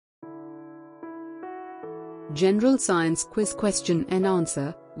general science quiz question and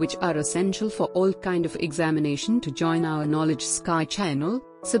answer, which are essential for all kind of examination. To join our Knowledge Sky channel,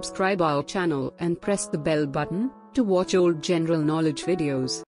 subscribe our channel and press the bell button to watch old general knowledge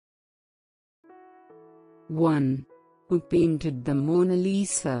videos. 1. Who painted the Mona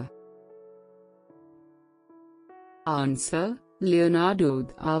Lisa? Answer: Leonardo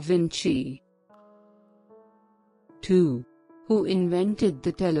da Vinci. 2. Who invented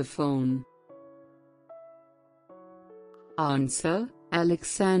the telephone? Answer: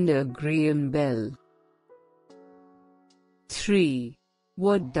 Alexander Graham Bell. 3.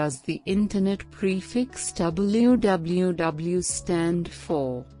 What does the Internet prefix www stand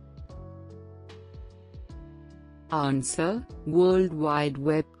for? Answer: World Wide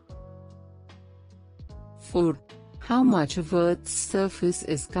Web. 4. How much of Earth's surface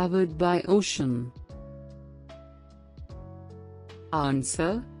is covered by ocean?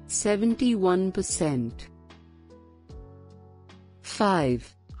 Answer: 71%.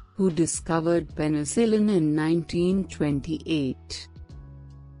 5. Who discovered penicillin in 1928?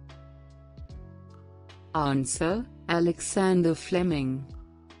 Answer: Alexander Fleming.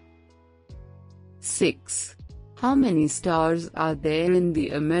 6. How many stars are there in the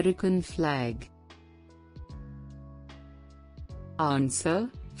American flag? Answer: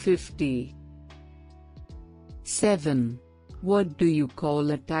 50. 7. What do you call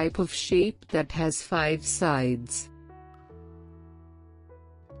a type of shape that has 5 sides?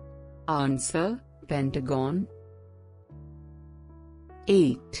 Answer: pentagon.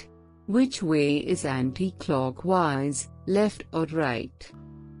 8. Which way is anti-clockwise, left or right?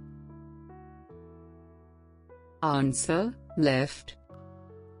 Answer: left.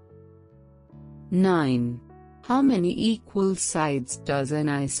 9. How many equal sides does an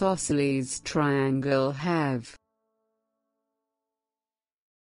isosceles triangle have?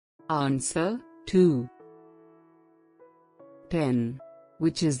 Answer: 2. 10.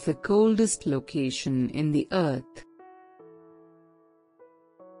 Which is the coldest location in the Earth?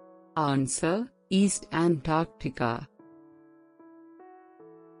 Answer: East Antarctica.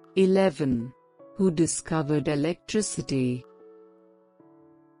 11. Who discovered electricity?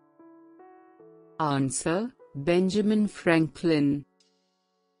 Answer: Benjamin Franklin.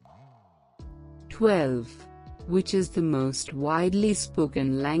 12. Which is the most widely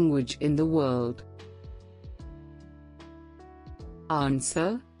spoken language in the world?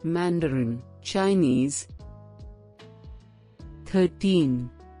 Answer: Mandarin, Chinese. 13.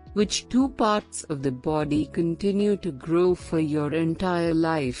 Which two parts of the body continue to grow for your entire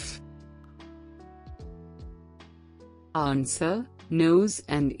life? Answer: nose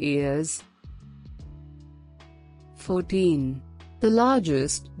and ears. 14. The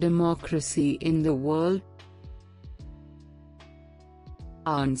largest democracy in the world?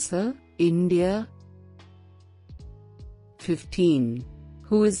 Answer: India. 15.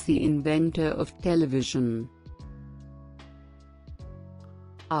 Who is the inventor of television?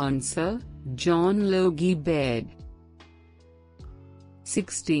 Answer: John Logie Baird.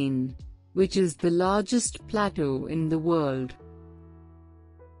 16. Which is the largest plateau in the world?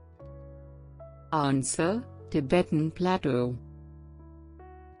 Answer: Tibetan Plateau.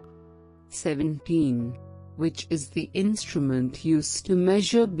 17. Which is the instrument used to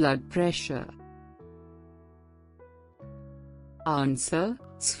measure blood pressure? Answer: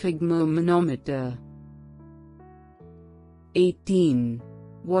 sphygmomanometer. 18.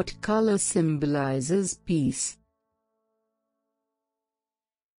 What color symbolizes peace?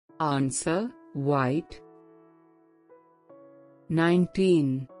 Answer: white.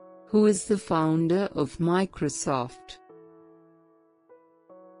 19. Who is the founder of Microsoft?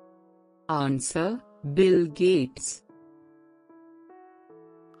 Answer: Bill Gates.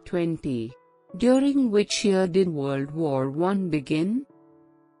 20. During which year did World War I begin?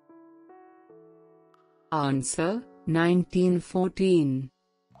 Answer: 1914.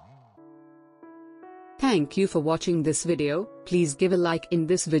 Thank you for watching this video. Please give a like in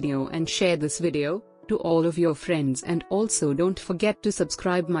this video and share this video to all of your friends, and also don't forget to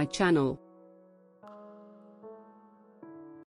subscribe my channel.